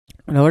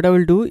Now what I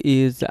will do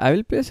is I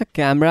will place a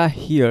camera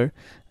here,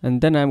 and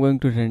then I'm going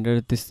to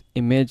render this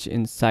image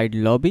inside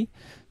lobby.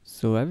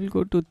 So I will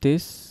go to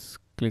this,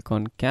 click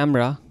on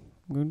camera.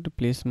 I'm going to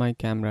place my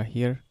camera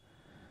here,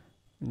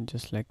 and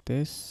just like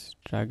this,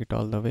 drag it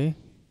all the way.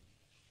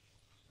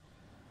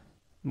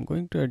 I'm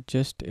going to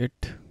adjust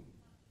it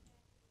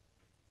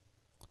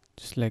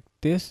just like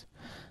this,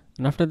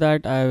 and after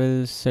that I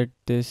will set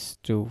this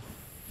to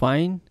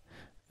fine.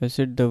 I'll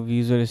set the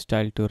visual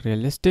style to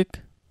realistic.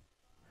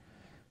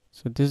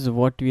 So this is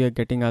what we are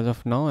getting as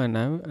of now, and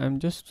I'm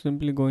just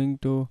simply going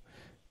to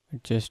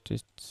adjust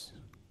it.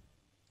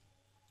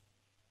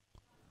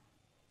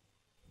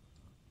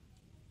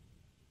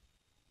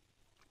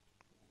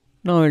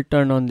 Now I'll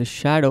turn on the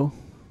shadow.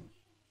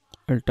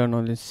 I'll turn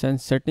on the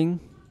sense setting,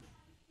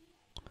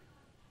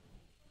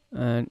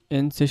 and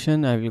in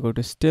session I will go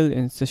to still.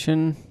 In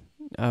session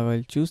I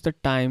will choose the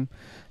time,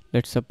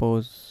 let's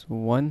suppose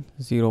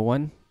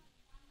 1:01.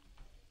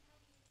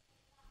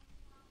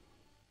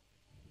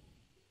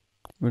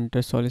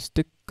 Winter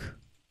solstice.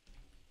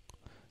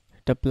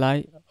 Hit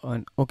apply,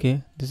 and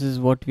okay, this is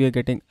what we are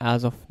getting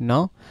as of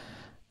now.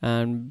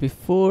 And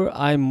before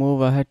I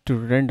move ahead to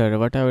render,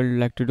 what I would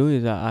like to do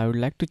is I would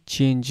like to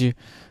change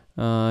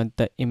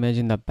the image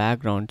in the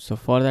background. So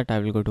for that I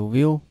will go to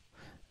view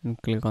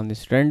and click on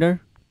this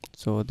render.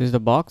 So this is the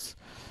box.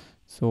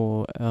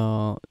 So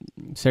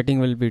setting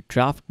will be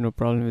draft, no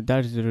problem with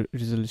that.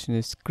 Resolution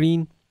is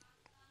screen.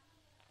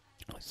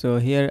 So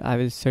here I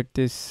will set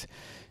this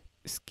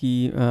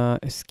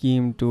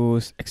scheme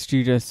to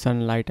exterior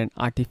sunlight and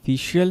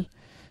artificial.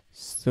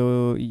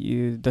 So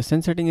the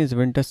sun setting is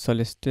winter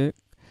solstice,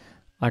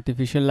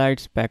 artificial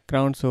lights,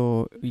 background.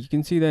 So you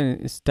can see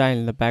the style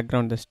in the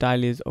background, the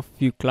style is a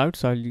few clouds.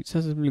 So I'll just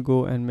simply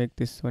go and make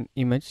this one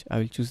image. I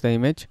will choose the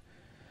image.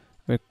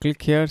 We'll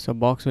click here, so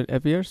box will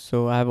appear.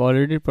 So I have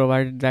already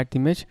provided that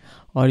image,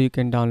 or you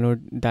can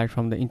download that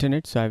from the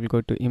internet. So I will go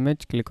to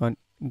image, click on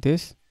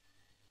this,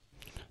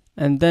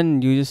 and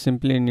then you just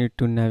simply need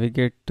to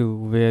navigate to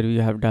where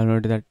you have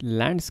downloaded that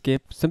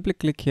landscape. Simply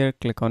click here,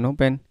 click on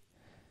open,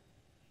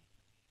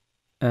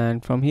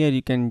 and from here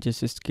you can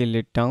just scale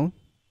it down,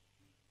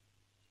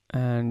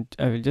 and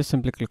I will just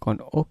simply click on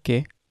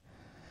OK.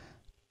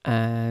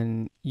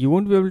 And you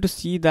won't be able to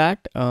see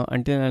that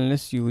until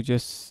unless you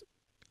just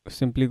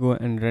simply go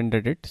and render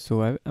it.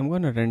 So I'm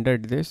going to render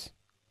this.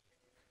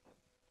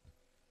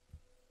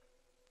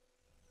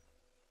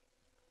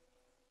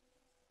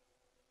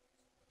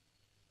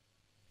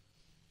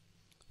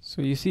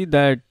 So you see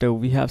that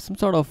we have some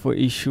sort of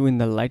issue in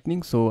the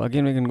lightning. So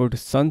again we can go to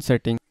sun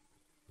setting.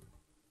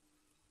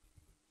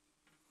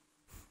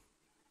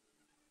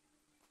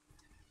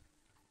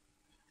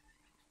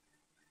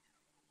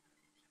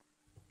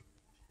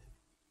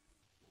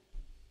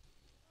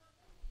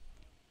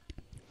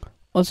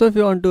 Also, if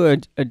you want to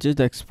adjust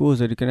the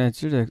exposure, you can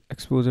adjust the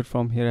exposure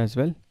from here as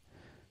well.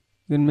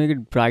 You can make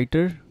it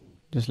brighter,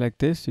 just like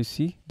this. You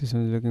see, this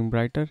one is looking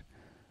brighter.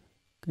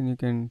 And you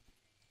can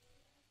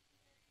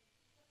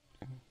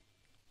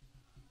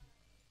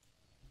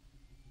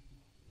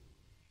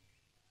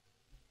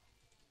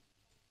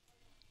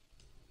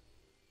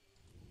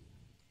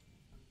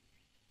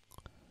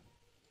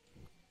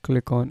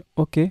click on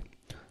OK.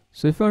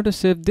 So if you want to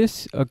save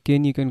this,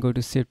 again you can go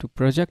to save to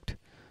project.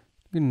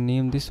 You can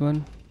name this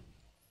one.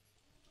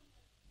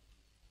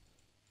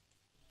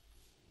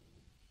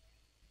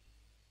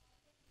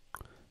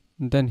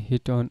 Then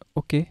hit on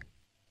OK.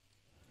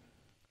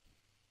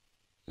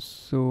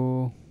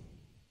 So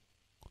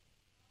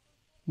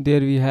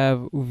there we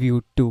have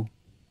view 2,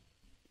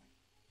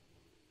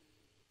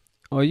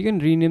 or you can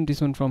rename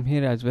this one from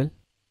here as well.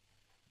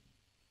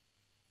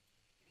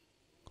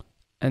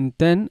 And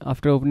then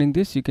after opening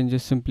this, you can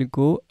just simply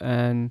go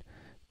and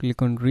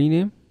click on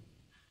rename.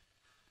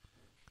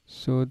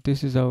 So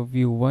this is our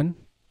view 1,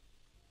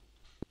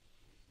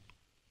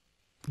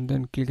 and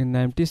then click on the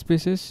empty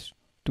spaces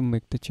to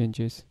make the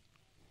changes.